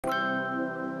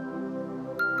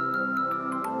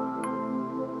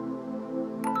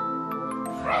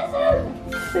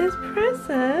There's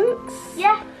presents?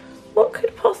 Yeah. What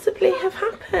could possibly have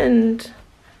happened?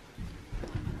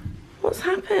 What's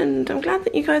happened? I'm glad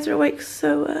that you guys are awake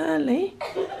so early.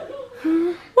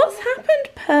 What's happened,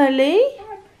 Pearly?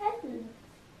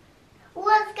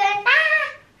 What's going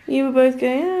on? You were both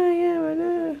going, oh yeah, I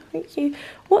know, thank you.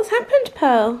 What's happened,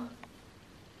 Pearl?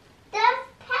 There's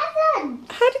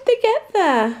presents. How did they get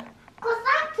there? Because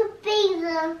Santa beat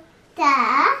them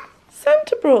there.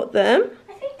 Santa brought them.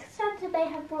 I think Santa may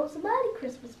have brought some early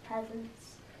Christmas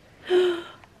presents.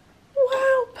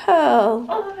 Wow, Pearl.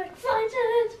 Oh, I'm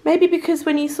excited. Maybe because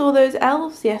when you saw those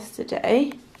elves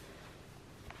yesterday,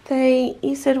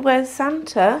 you said, where's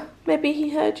Santa? Maybe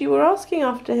he heard you were asking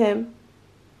after him.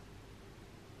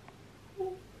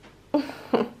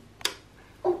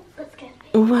 Oh, that's good.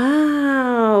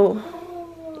 Wow.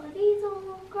 Oh, these are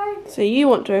all great. So you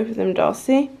want to open them,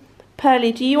 Darcy?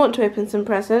 Pearly, do you want to open some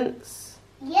presents?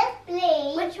 Yes,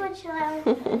 please. Which one shall I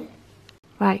open?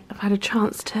 Right, I've had a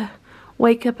chance to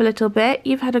wake up a little bit.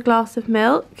 You've had a glass of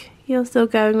milk. You're still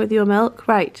going with your milk.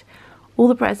 Right, all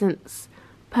the presents.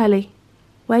 Pearly,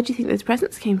 where do you think those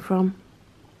presents came from?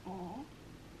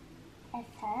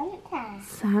 Santa.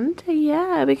 Santa,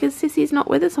 yeah, because Sissy's not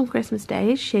with us on Christmas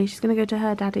Day, is she? She's going to go to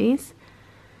her daddy's.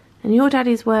 And your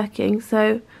daddy's working,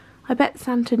 so I bet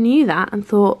Santa knew that and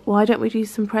thought, why don't we do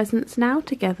some presents now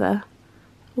together?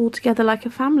 All together like a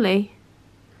family.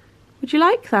 Would you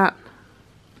like that?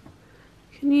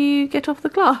 Can you get off the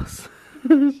glass? She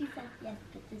said yes,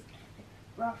 but this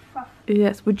rough.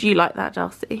 Yes, would you like that,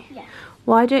 Darcy? Yeah.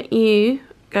 Why don't you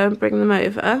go and bring them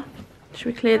over? Should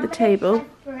we clear the table?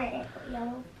 Clear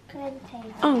the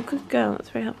table. Oh, good girl. That's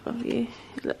very helpful of you.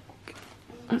 Look,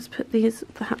 let's put the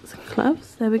hats and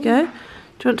gloves. There we go. Do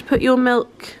you want to put your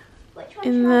milk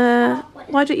in the...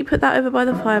 Why don't you put that over by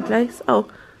the fireplace? Oh,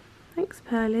 thanks,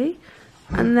 Pearly.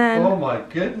 And then... Oh my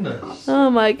goodness. Oh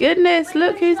my goodness,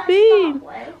 look who's been.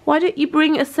 Why don't you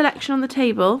bring a selection on the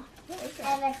table? It's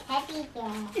a teddy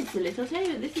bear. It's a little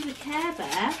table. This is a Care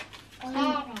Bear. Care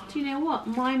Bear. Do you know what?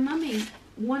 My mummy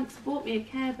once bought me a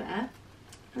Care Bear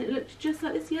and it looked just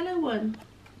like this yellow one.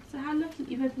 So how lucky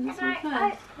you've opened this one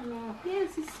first. Yeah,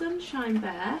 this is Sunshine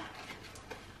Bear.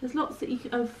 There's lots that you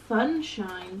can... Oh,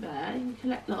 Funshine Bear. You can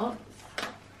collect lots.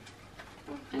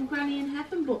 And Granny in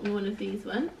Heaven bought me one of these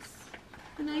once.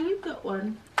 And now you've got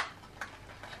one.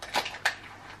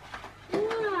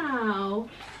 Wow.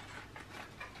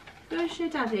 Go show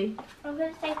Daddy. I'm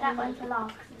going to save that one for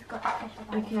last because it's got a special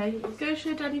value. Okay, go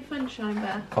show Daddy Funshine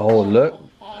Bear. Oh look.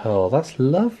 Oh, that's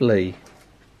lovely.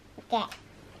 Okay.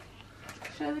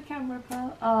 Show the camera,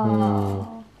 Pearl.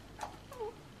 Oh.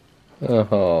 Oh.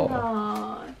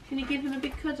 Oh. Can you give him a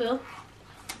big cuddle?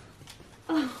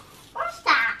 Oh. What's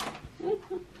that?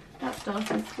 That's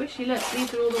Darcy's squishy. Look,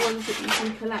 these are all the ones that you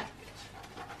can collect.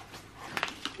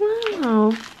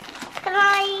 Wow. Can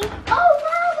I? Oh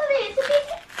wow, Mummy, it's a big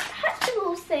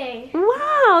hatchable thing.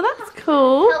 Wow, that's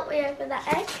cool. Help me open that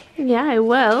egg. Yeah, I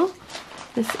will.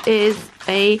 This is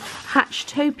a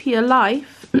Hatchtopia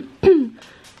Life.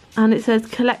 And it says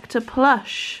collector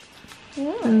plush.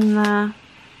 And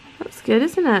that's good,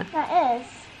 isn't it? That is.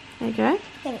 There you go.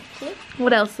 Thank you.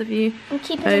 What else have you I'm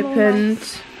keeping them all opened?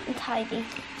 nice and tidy.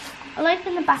 I'll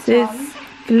open the back This one. is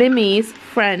Glimmy's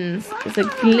Friends. There's a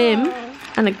Glim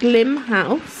and a Glim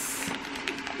house.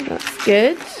 That's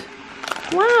good.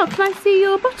 Wow, can I see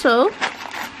your bottle?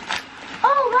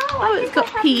 Oh wow! Oh, it's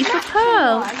got P for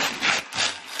Pearl.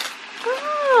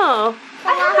 Oh,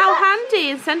 how handy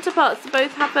in Center Parcs to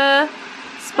both have a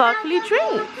sparkly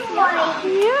drink.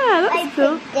 Yeah, that's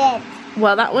cool.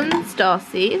 Well, that one's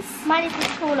Darcy's. Mine is the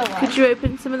smaller one. Could you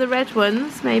open some of the red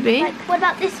ones, maybe? Like, what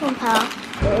about this one, Pearl?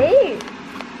 Ooh.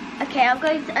 Okay, I'm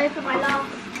going to open my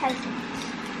last present.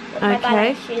 With my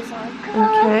ballet shoes on.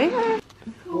 Okay.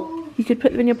 You could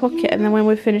put them in your pocket, and then when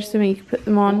we're finished swimming, you could put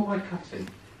them on. What am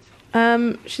I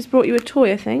cutting? She's brought you a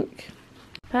toy, I think.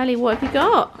 Pearly, what have you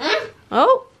got?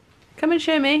 Oh, come and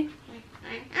show me.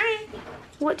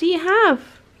 What do you have?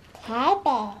 Care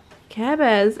Bear. Care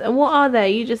Bears. And what are they?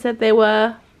 You just said they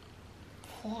were...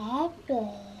 Care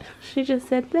Bear. She just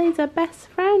said these are best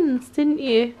friends, didn't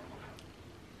you?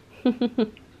 You're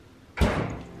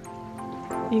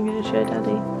going to show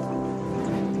Daddy.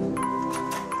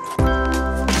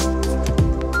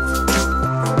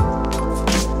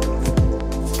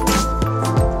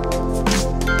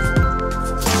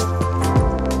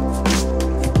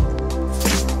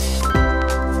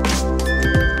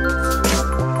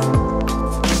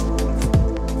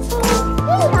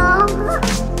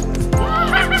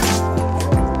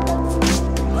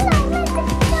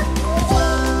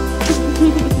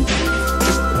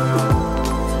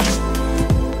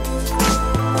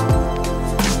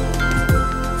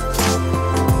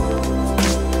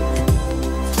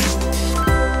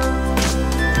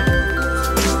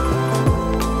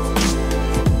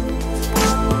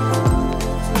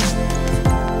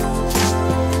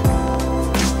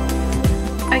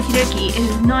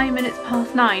 9 minutes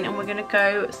past 9 and we're going to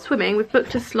go swimming. We've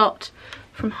booked a slot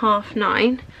from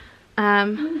 9:30.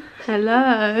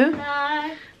 Hello.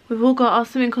 No. We've all got our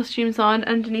swimming costumes on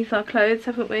underneath our clothes,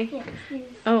 haven't we? Yes, please.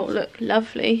 Oh, look,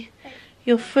 lovely.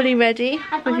 You're fully ready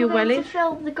with your wellies. I'm going to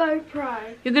film the GoPro.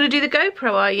 You're going to do the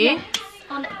GoPro, are you? Yes,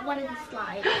 on one of the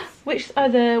slides. Which are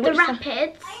the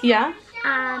rapids. Yeah.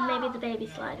 And maybe the baby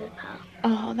slide as well.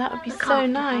 Oh, that would be so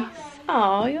nice.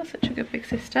 Oh, you're such a good big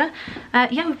sister.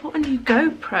 Yeah, we bought a new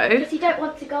GoPro. Because you don't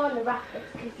want to go on the rapids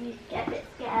because you get a bit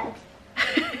scared.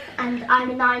 And I'm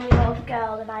a 9-year-old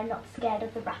girl and I'm not scared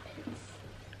of the rapids.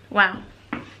 Wow.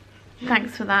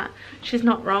 Thanks for that. She's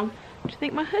not wrong. Do you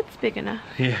think my hood's big enough?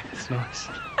 Yeah, it's nice.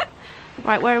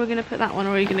 Right, where are we going to put that one,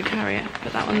 or are you going to carry it?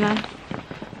 Put that one there.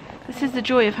 This is the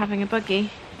joy of having a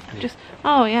buggy. Just,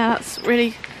 oh yeah, that's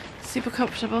really super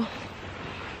comfortable.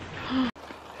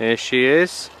 Here she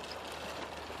is.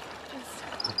 Just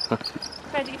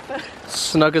ready for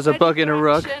snug as a bug in a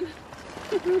rug. Can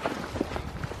you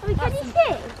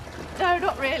see? No,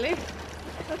 not really.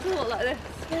 That's all like this.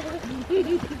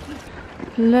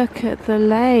 Look at the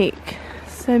lake.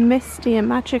 So misty and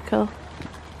magical.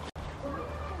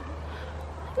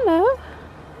 Hello.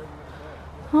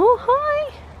 Oh,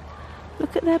 hi.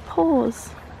 Look at their paws.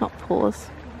 Not paws.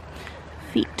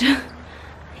 Feet.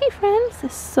 Hey friends, they're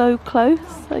so close.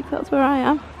 Like that's where I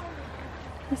am.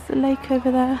 There's the lake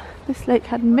over there. This lake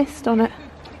had mist on it.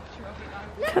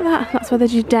 Look at that. That's where they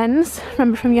do dens.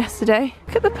 Remember from yesterday.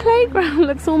 Look at the playground.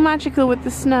 Looks all magical with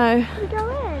the snow. We go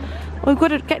in. We've got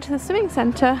to get to the swimming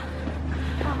centre.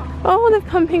 Oh, they're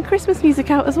pumping Christmas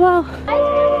music out as well.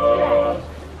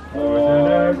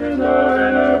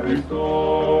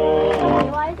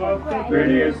 The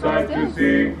prettiest sight to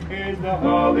see is the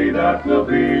holly that will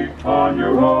be on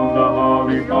your own, the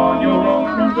holly on your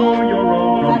own, on your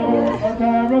own, a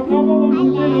pair of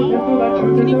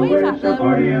Can you wave at them?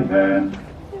 party and pen.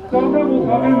 So we'll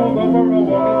come and we'll go for a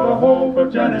walk. It's the hope of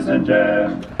Janice and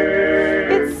Jen.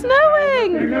 It's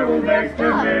snowing!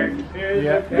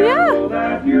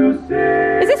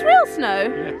 Yeah. Is this real snow?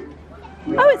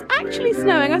 Oh, it's actually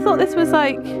snowing. I thought this was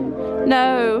like...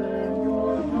 No.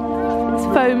 It's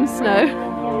foam snow.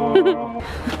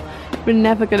 We're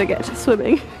never going to get to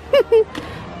swimming.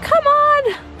 Come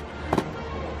on!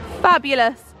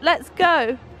 Fabulous. Let's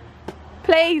go.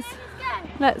 Please.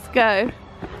 Let's go.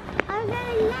 I'm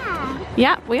going there.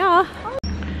 Yep, we are.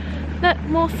 Look,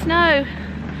 more snow.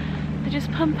 They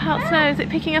just pump out snow. Is it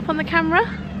picking up on the camera?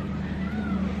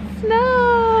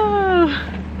 Snow!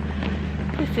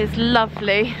 This is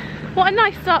lovely. What a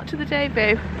nice start to the day,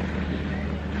 boo.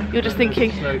 You're just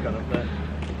thinking, Snow gun up there.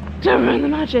 don't ruin the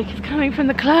magic, it's coming from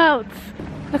the clouds.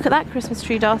 Look at that Christmas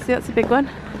tree, Darcy, that's a big one.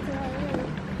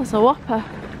 That's a whopper.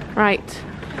 Right.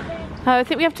 I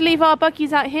think we have to leave our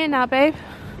buggies out here now, babe.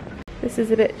 This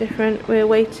is a bit different. We're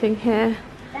waiting here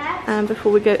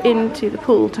before we go into the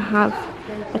pool to have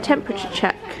a temperature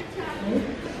check.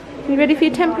 Are you ready for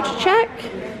your temperature check?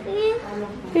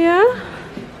 Yeah?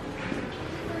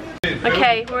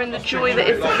 Okay, we're in the joy that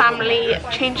is the family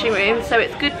changing room, so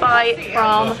it's goodbye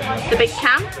from the big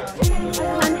cam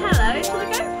and hello to the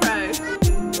GoPro.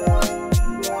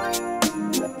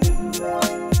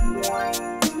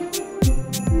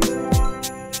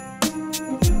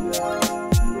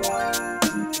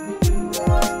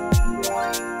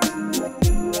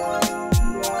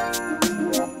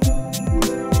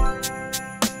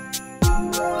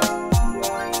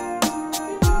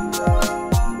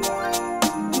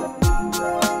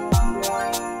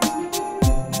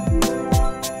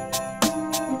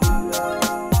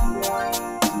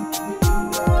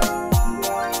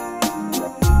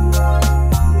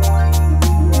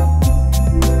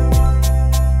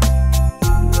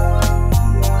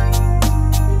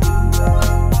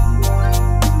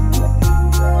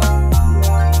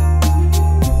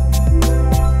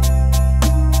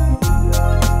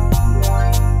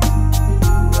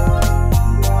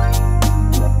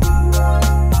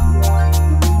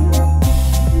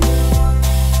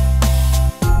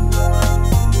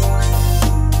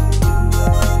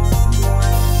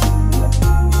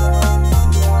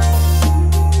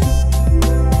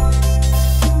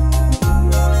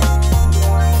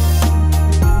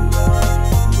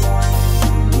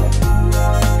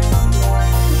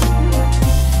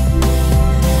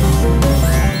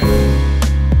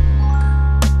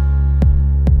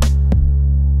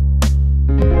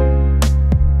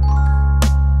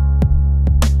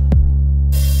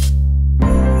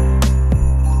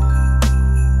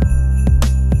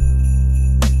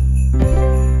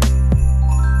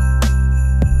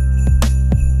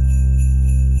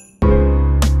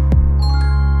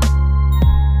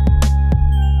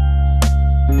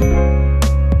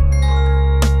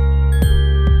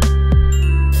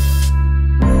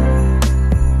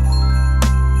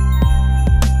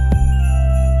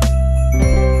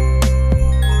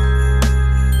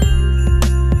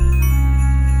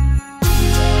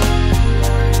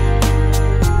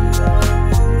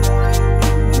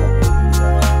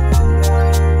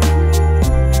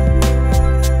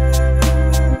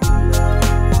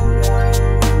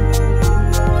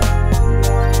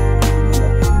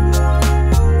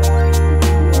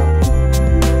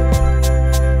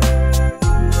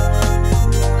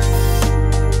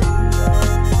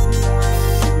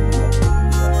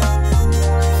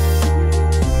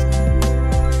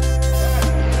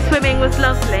 was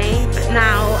lovely, but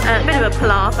now a bit of a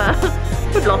palaver.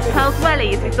 We've lost Pearl's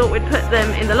wellies. We thought we'd put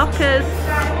them in the lockers.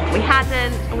 We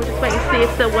hadn't, and we're just waiting to see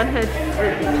if the one had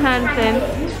turned in.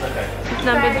 His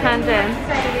number turned in.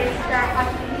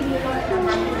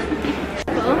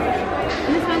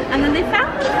 And then they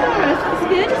found them for us. That's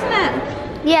good, isn't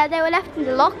it? Yeah, they were left in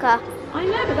the locker. I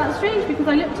know, but that's strange because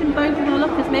I looked in both of our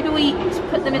lockers. Maybe we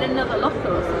put them in another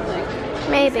locker or something.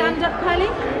 Maybe. Stand up, Pearly.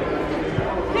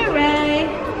 Hooray!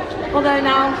 Although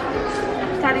now,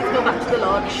 Daddy's to go back to the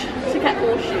lodge to get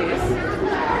more shoes.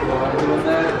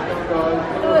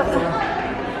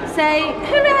 Say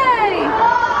hooray!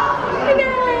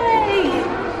 Hooray!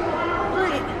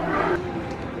 Right.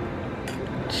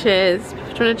 Cheers. Do you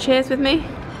want to cheers with me?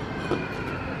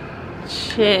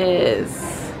 Cheers.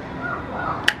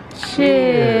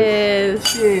 Cheers.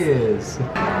 Cheers.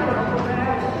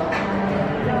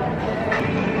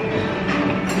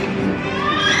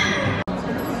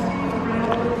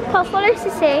 Pearl, follow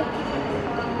Sissy.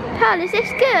 Pearl, is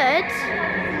this good?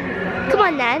 Come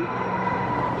on then.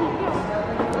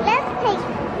 Let's take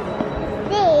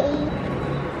these.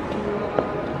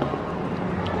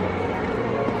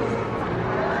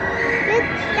 Look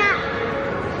at that.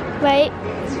 Wait.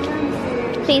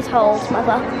 Please hold,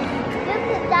 Mother. Look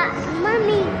at that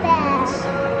mummy bear.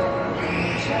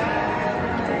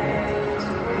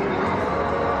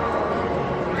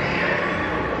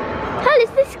 Pearl,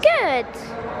 is this good?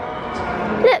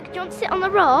 Look, do you want to sit on the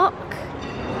rock?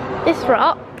 This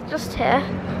rock, just here.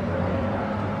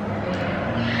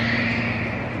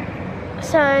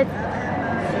 So,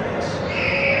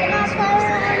 can I go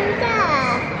on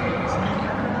there?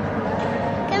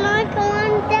 Can I go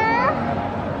on there?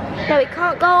 No, we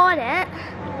can't go on it.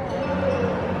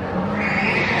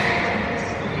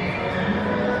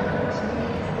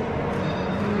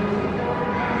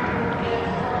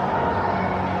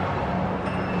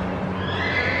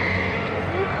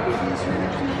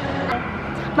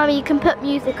 Mummy, you can put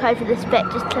music over this bit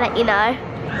just to let you know.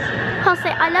 I'll say,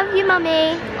 I love you, Mummy.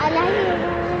 I love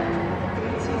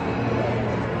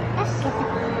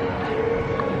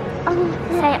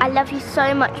you. Say, I love you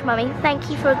so much, Mummy. Thank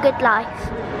you for a good life.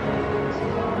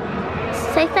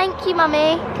 Say thank you,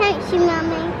 Mummy. Thank you,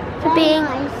 Mummy. For being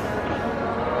nice.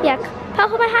 Yeah. Pearl,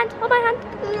 hold my hand. Hold my hand.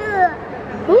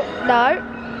 No. Ooh, no.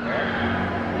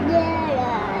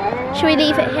 Yeah. Should we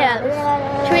leave it here?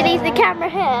 Should we leave the camera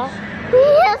here?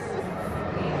 Yes.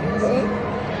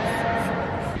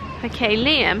 Okay,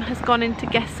 Liam has gone into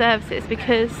guest services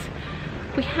because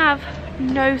we have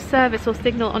no service or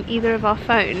signal on either of our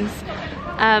phones.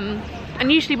 And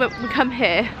usually when we come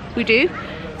here, we do.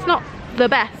 It's not the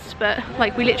best, but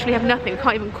like we literally have nothing. We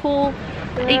can't even call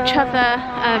each other.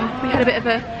 We had a bit of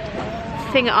a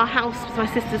thing at our house because my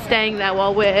sister's staying there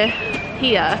while we're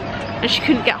here, and she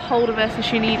couldn't get hold of us and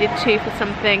she needed to for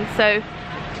something. So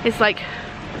it's like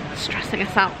stressing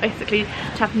us out basically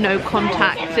to have no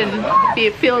contact and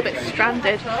feel a bit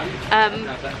stranded.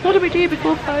 What do we do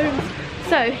before phones?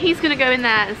 So he's going to go in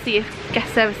there and see if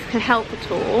guest service can help at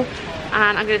all,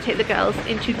 and I'm going to take the girls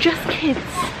into Just Kids,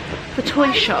 the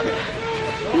toy shop.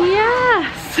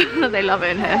 Yes! They love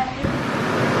it in here.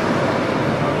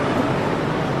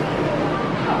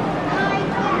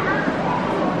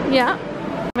 Yeah.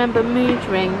 Remember mood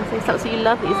rings, they absolutely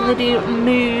love these, and they do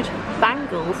mood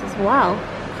bangles as well.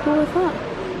 How cool is that?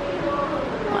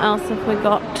 What else have we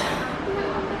got?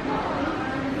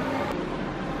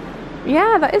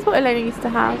 Yeah, that is what Elena used to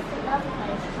have.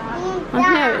 I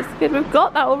know, it's good. We've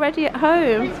got that already at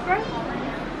home. It's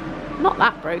broken. Not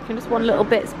that broken, just one little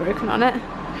bit's broken on it.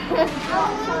 I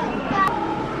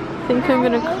think I'm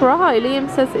gonna cry. Liam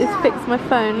says it's fixed my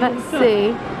phone. Let's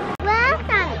see.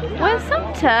 Where's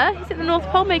Santa? He's at the North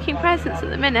Pole making presents at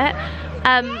the minute.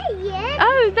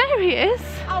 Oh, there he is.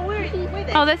 Oh, where is he with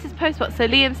it? Oh, this is postbox. So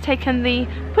Liam's taken the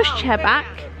pushchair back.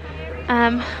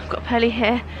 I've got Pearly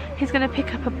here. He's going to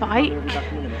pick up a bike,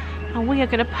 and we are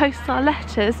going to post our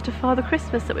letters to Father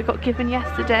Christmas that we got given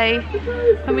yesterday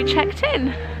when we checked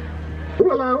in.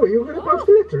 Well, are you going to post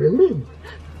a letter in me?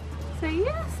 So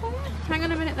yes, hang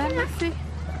on a minute then, let's see.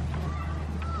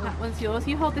 That one's yours.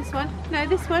 You hold this one. No,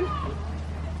 this one.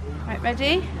 Right,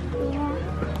 ready?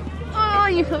 Oh,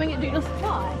 you're filming it, Doodle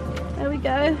Supply. There we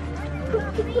go.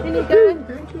 In you go.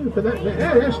 Thank you for that.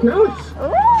 Yeah, that's nice.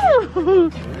 Ooh,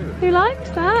 who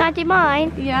liked that? Can I do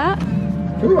mine? Yeah.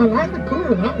 Oh, I like the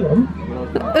colour of that one.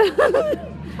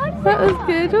 That was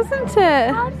good, wasn't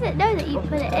it? How does it know that you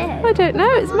put it in? I don't know,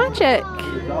 it's magic.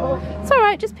 It's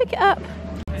alright, just pick it up.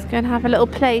 Let's go and have a little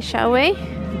play, shall we?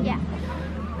 Yeah.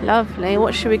 Lovely.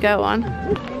 What should we go on?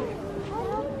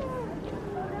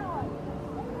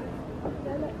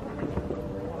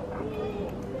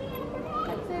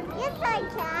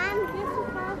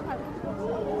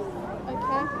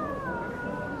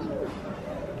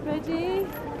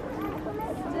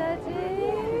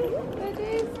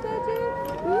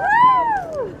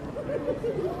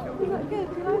 it?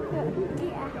 Do you like it?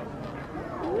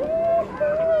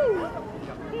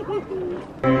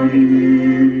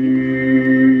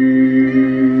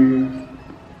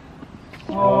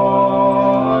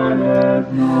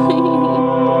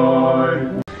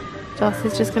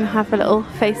 Darcy's just going to have a little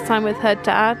FaceTime with her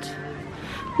dad.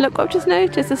 Look, I've just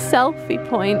noticed a selfie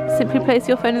point. Simply place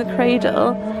your phone in the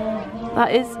cradle.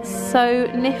 That is so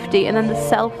nifty. And then the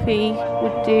selfie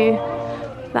would do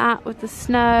that with the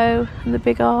snow and the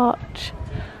big arch.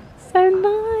 So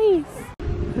nice.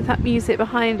 With that music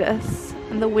behind us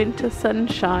and the winter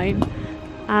sunshine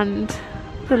and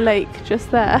the lake just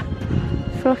there.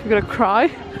 I feel like I'm going to cry.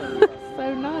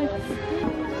 So nice.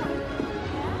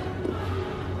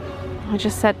 I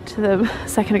just said to them a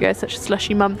second ago, such a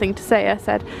slushy mum thing to say, I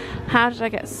said, how did I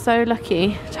get so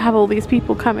lucky to have all these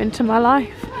people come into my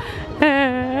life?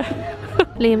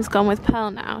 Liam's gone with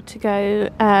Pearl now to go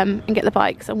and get the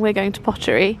bikes, and we're going to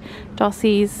Pottery.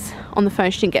 Darcy's on the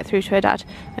phone. She didn't get through to her dad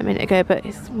a minute ago, but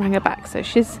he's rang her back, so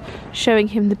she's showing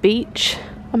him the beach.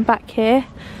 I'm back here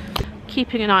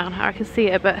keeping an eye on her. I can see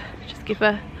her, but just give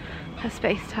her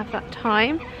space to have that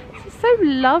time. This is so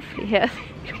lovely here.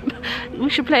 We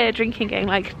should play a drinking game,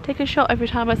 like take a shot every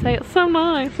time I say it's so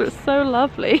nice, it's so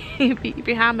lovely. You'd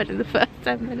be hammered in the first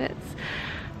 10 minutes,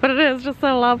 but it is just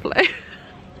so lovely.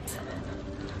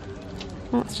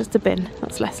 Well, that's just a bin,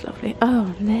 that's less lovely.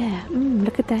 Oh no,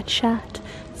 look at that shot,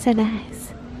 so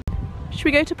nice. Should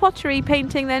we go to Pottery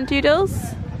painting then,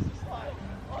 Doodles?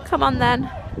 Come on then.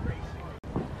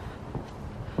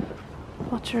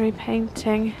 Pottery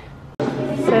painting.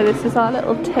 So this is our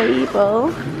little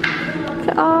table. Look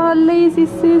at our lazy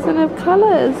Susan of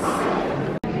colours.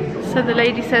 So the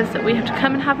lady says that we have to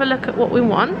come and have a look at what we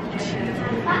want.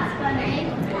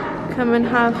 Come and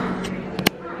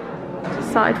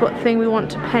decide what thing we want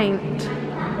to paint.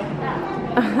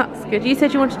 Oh, that's good. You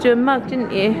said you wanted to do a mug, didn't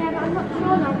you? Yeah, but I'm not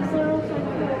sure now because they're all so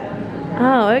good.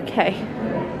 Oh, okay.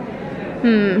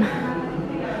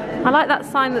 I like that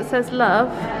sign that says love.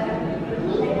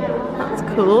 That's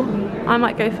cool. I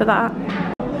might go for that.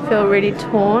 I feel really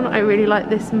torn. I really like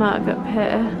this mug up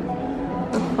here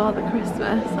of Father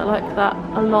Christmas. I like that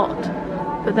a lot.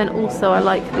 But then also I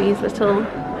like these little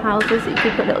houses that you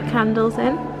could put little candles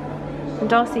in. And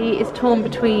Darcy is torn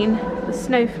between the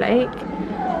snowflake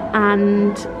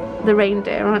and the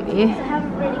reindeer, aren't you? I have a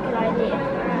really good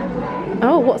idea.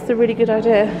 Oh, what's the really good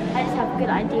idea? I just have good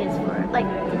ideas for it, like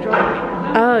the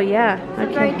drawing. Oh yeah, okay.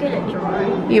 I'm very good at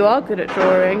drawing. You are good at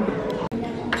drawing.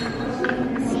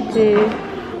 Let's do...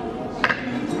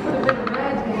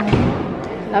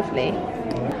 Lovely.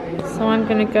 So I'm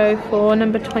going to go for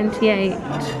number 28,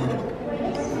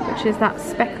 which is that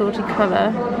speckledy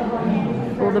colour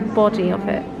for the body of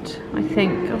it, I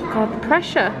think. Oh god, the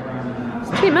pressure.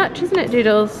 It's too much, isn't it,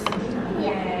 Doodles?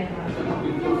 Yeah.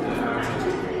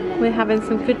 We're having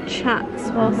some good chats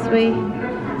whilst we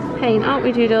paint, aren't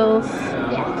we, Doodles?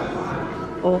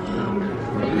 Yeah. Oh,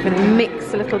 I'm going to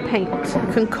mix a little paint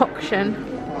concoction.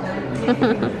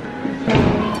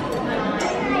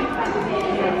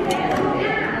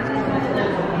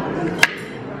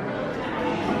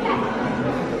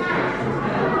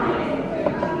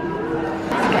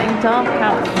 Dark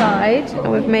outside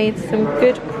and we've made some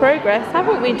good progress,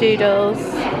 haven't we, Doodles?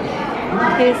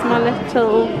 Here's my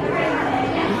little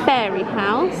fairy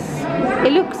house.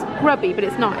 It looks grubby, but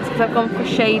it's not. It's because I've gone for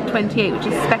shade 28, which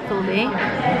is speckledy.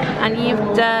 And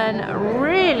you've done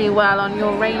really well on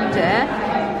your reindeer.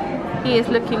 He is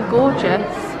looking gorgeous.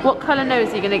 What colour nose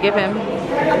are you going to give him?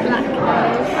 A black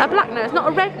nose. A black nose, not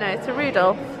a red nose to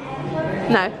Rudolph?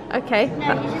 No, okay.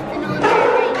 No, just an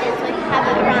ordinary reindeer so you can have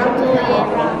it around all year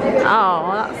round.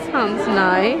 Oh, that sounds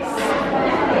nice.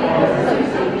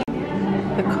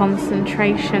 The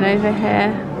concentration over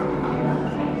here.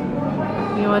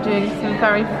 You are doing some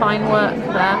very fine work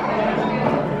there.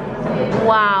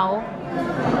 Wow,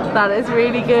 that is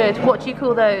really good. What do you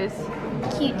call those?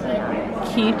 Cutie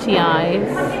eyes. Cutie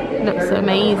eyes. Looks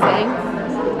amazing.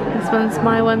 This one's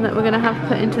my one that we're going to have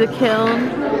put into the kiln.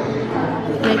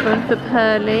 Make one for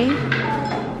Pearly.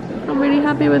 I'm really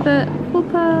happy with it. For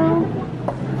Pearl.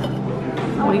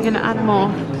 Are we going to add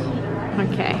more?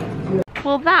 Okay.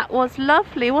 Well, that was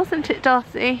lovely, wasn't it,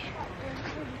 Darcy?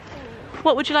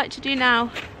 What would you like to do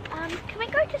now? Can we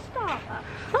go to Starbucks?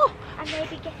 Oh, And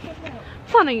maybe get a milk?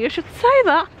 funny you should say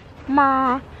that.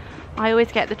 Ma. I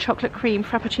always get the chocolate cream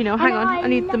frappuccino. Hang on, I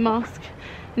need the mask.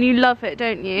 And you love it,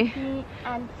 don't you?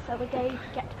 And so we're going to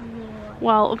get more.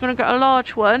 Well, we're going to get a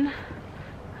large one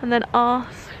and then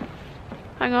ask.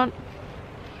 Hang on.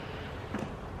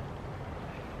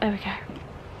 There we go.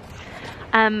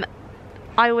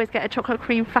 I always get a chocolate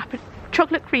cream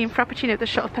chocolate cream frappuccino with a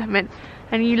shot of peppermint,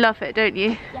 and you love it, don't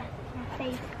you? Yes, it's my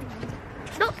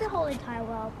favourite. Not the whole entire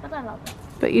world, but I love it.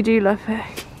 But you do love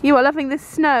it. You are loving this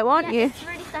snow, aren't you? It's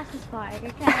really satisfying,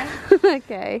 okay?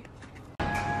 Okay.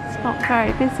 It's not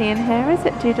very busy in here, is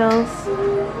it, Doodles?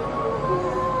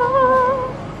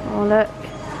 Oh, look.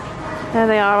 There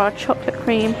they are, our chocolate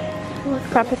cream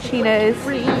frappuccinos.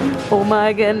 Oh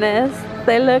my goodness.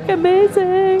 They look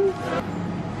amazing.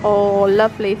 Oh,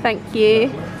 lovely. Thank you.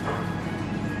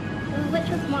 Which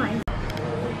was mine?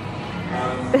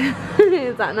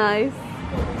 Is that nice?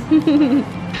 Yum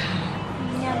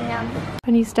yum.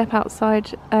 When you step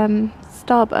outside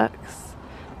Starbucks,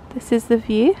 this is the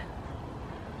view.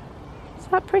 Is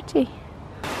that pretty?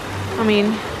 I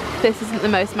mean, this isn't the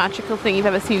most magical thing you've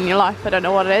ever seen in your life. I don't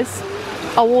know what it is.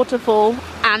 A waterfall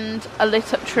and a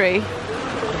lit up tree.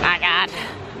 My God.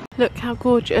 Look how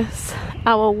gorgeous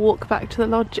our walk back to the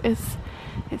lodge is.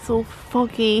 It's all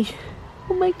foggy.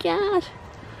 Oh my God.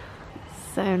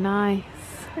 So nice.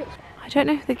 I don't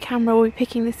know if the camera will be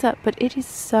picking this up, but it is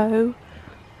so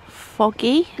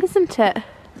foggy, isn't it? I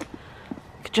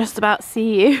could just about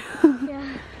see you.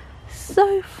 Yeah.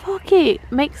 So foggy.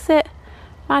 Makes it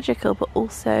magical, but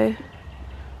also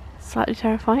slightly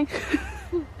terrifying.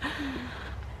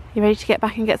 You ready to get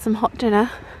back and get some hot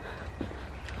dinner?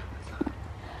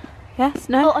 Yes?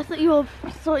 No? Oh, I thought you were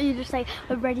just saying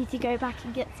I'm ready to go back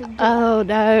and get some dinner. Oh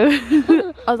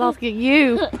no. I was asking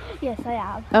you. Yes, I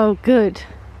am. Oh good.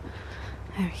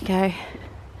 There we go.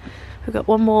 We've got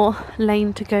one more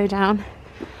lane to go down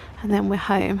and then we're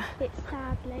home. It's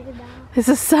sad lane now. It's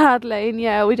a sad lane,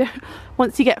 yeah. We don't.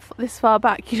 Once you get this far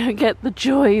back, you don't get the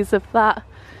joys of that.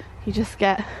 You just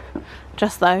get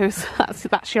just those.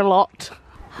 That's your lot.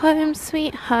 Home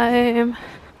sweet home.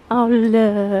 Oh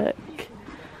look.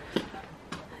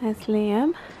 There's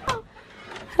Liam.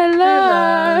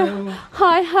 Hello.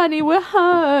 Hi honey, we're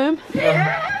home.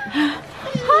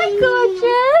 Hi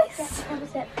gorgeous.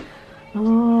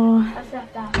 Oh.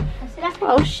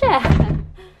 Oh shit.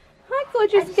 Hi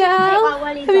gorgeous girl.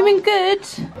 Have you been good?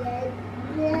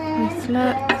 This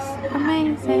looks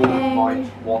amazing.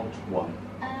 Might want one.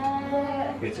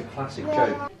 It's a classic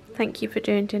joke. Thank you for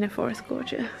doing dinner for us,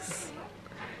 gorgeous.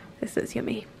 This looks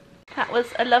yummy. That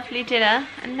was a lovely dinner,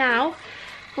 and now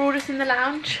we're all just in the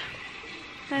lounge.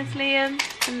 There's Liam,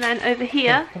 and then over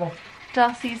here,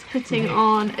 Darcy's putting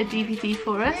on a DVD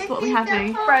for us. What are we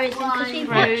having? Frozen, because we've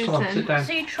Frozen. watched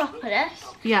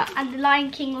Zootropolis. Yeah. And The Lion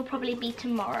King will probably be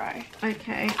tomorrow.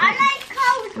 Okay. I like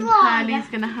cold And one. Pearlie's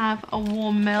going to have a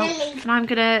warm milk. And I'm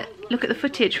going to look at the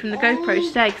footage from the GoPro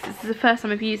today, because this is the first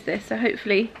time I've used this, so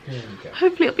hopefully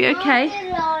it'll be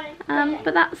okay.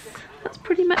 But that's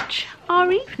pretty much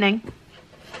our evening.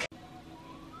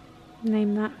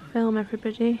 Name that film,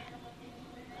 everybody.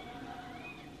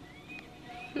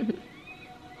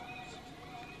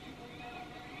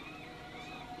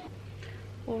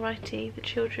 Alrighty, the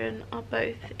children are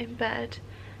both in bed.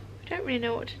 We don't really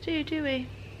know what to do we?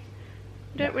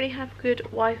 We don't really have good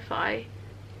Wi-Fi,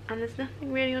 and there's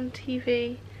nothing really on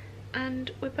TV,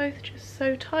 and we're both just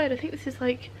so tired. I think this is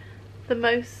like the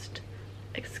most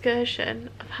excursion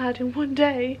I've had in one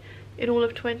day in all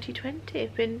of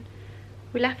 2020.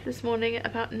 We left this morning at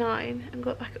about 9 and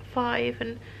got back at 5,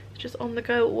 and it's just on the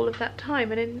go all of that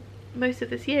time, and in most of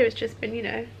this year it's just been, you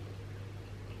know,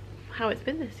 how it's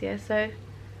been this year, so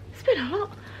it's been a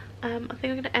lot. I think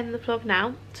I'm going to end the vlog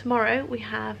now. Tomorrow we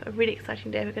have a really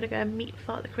exciting day. We're going to go and meet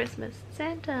Father Christmas.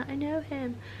 Santa, I know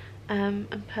him.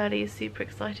 And Pearlie is super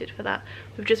excited for that.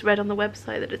 We've just read on the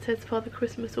website that it says Father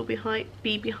Christmas will be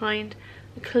behind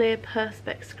a clear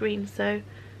perspex screen, so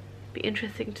it'll be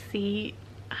interesting to see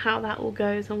how that all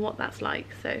goes and what that's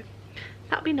like. So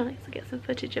that'll be nice. I'll get some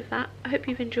footage of that. I hope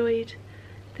you've enjoyed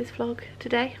this vlog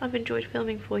today. I've enjoyed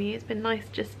filming for you. It's been nice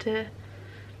just to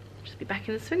be back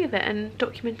in the swing of it and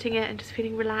documenting it and just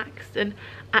feeling relaxed and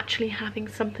actually having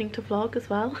something to vlog as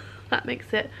well. That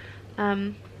makes it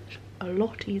a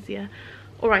lot easier.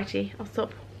 Alrighty, I'll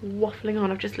stop waffling on.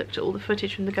 I've just looked at all the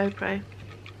footage from the GoPro.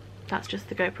 That's just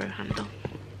the GoPro handle.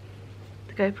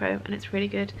 The GoPro, and it's really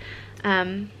good.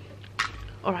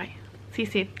 Alright, see you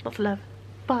soon. Lots of love.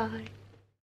 Bye.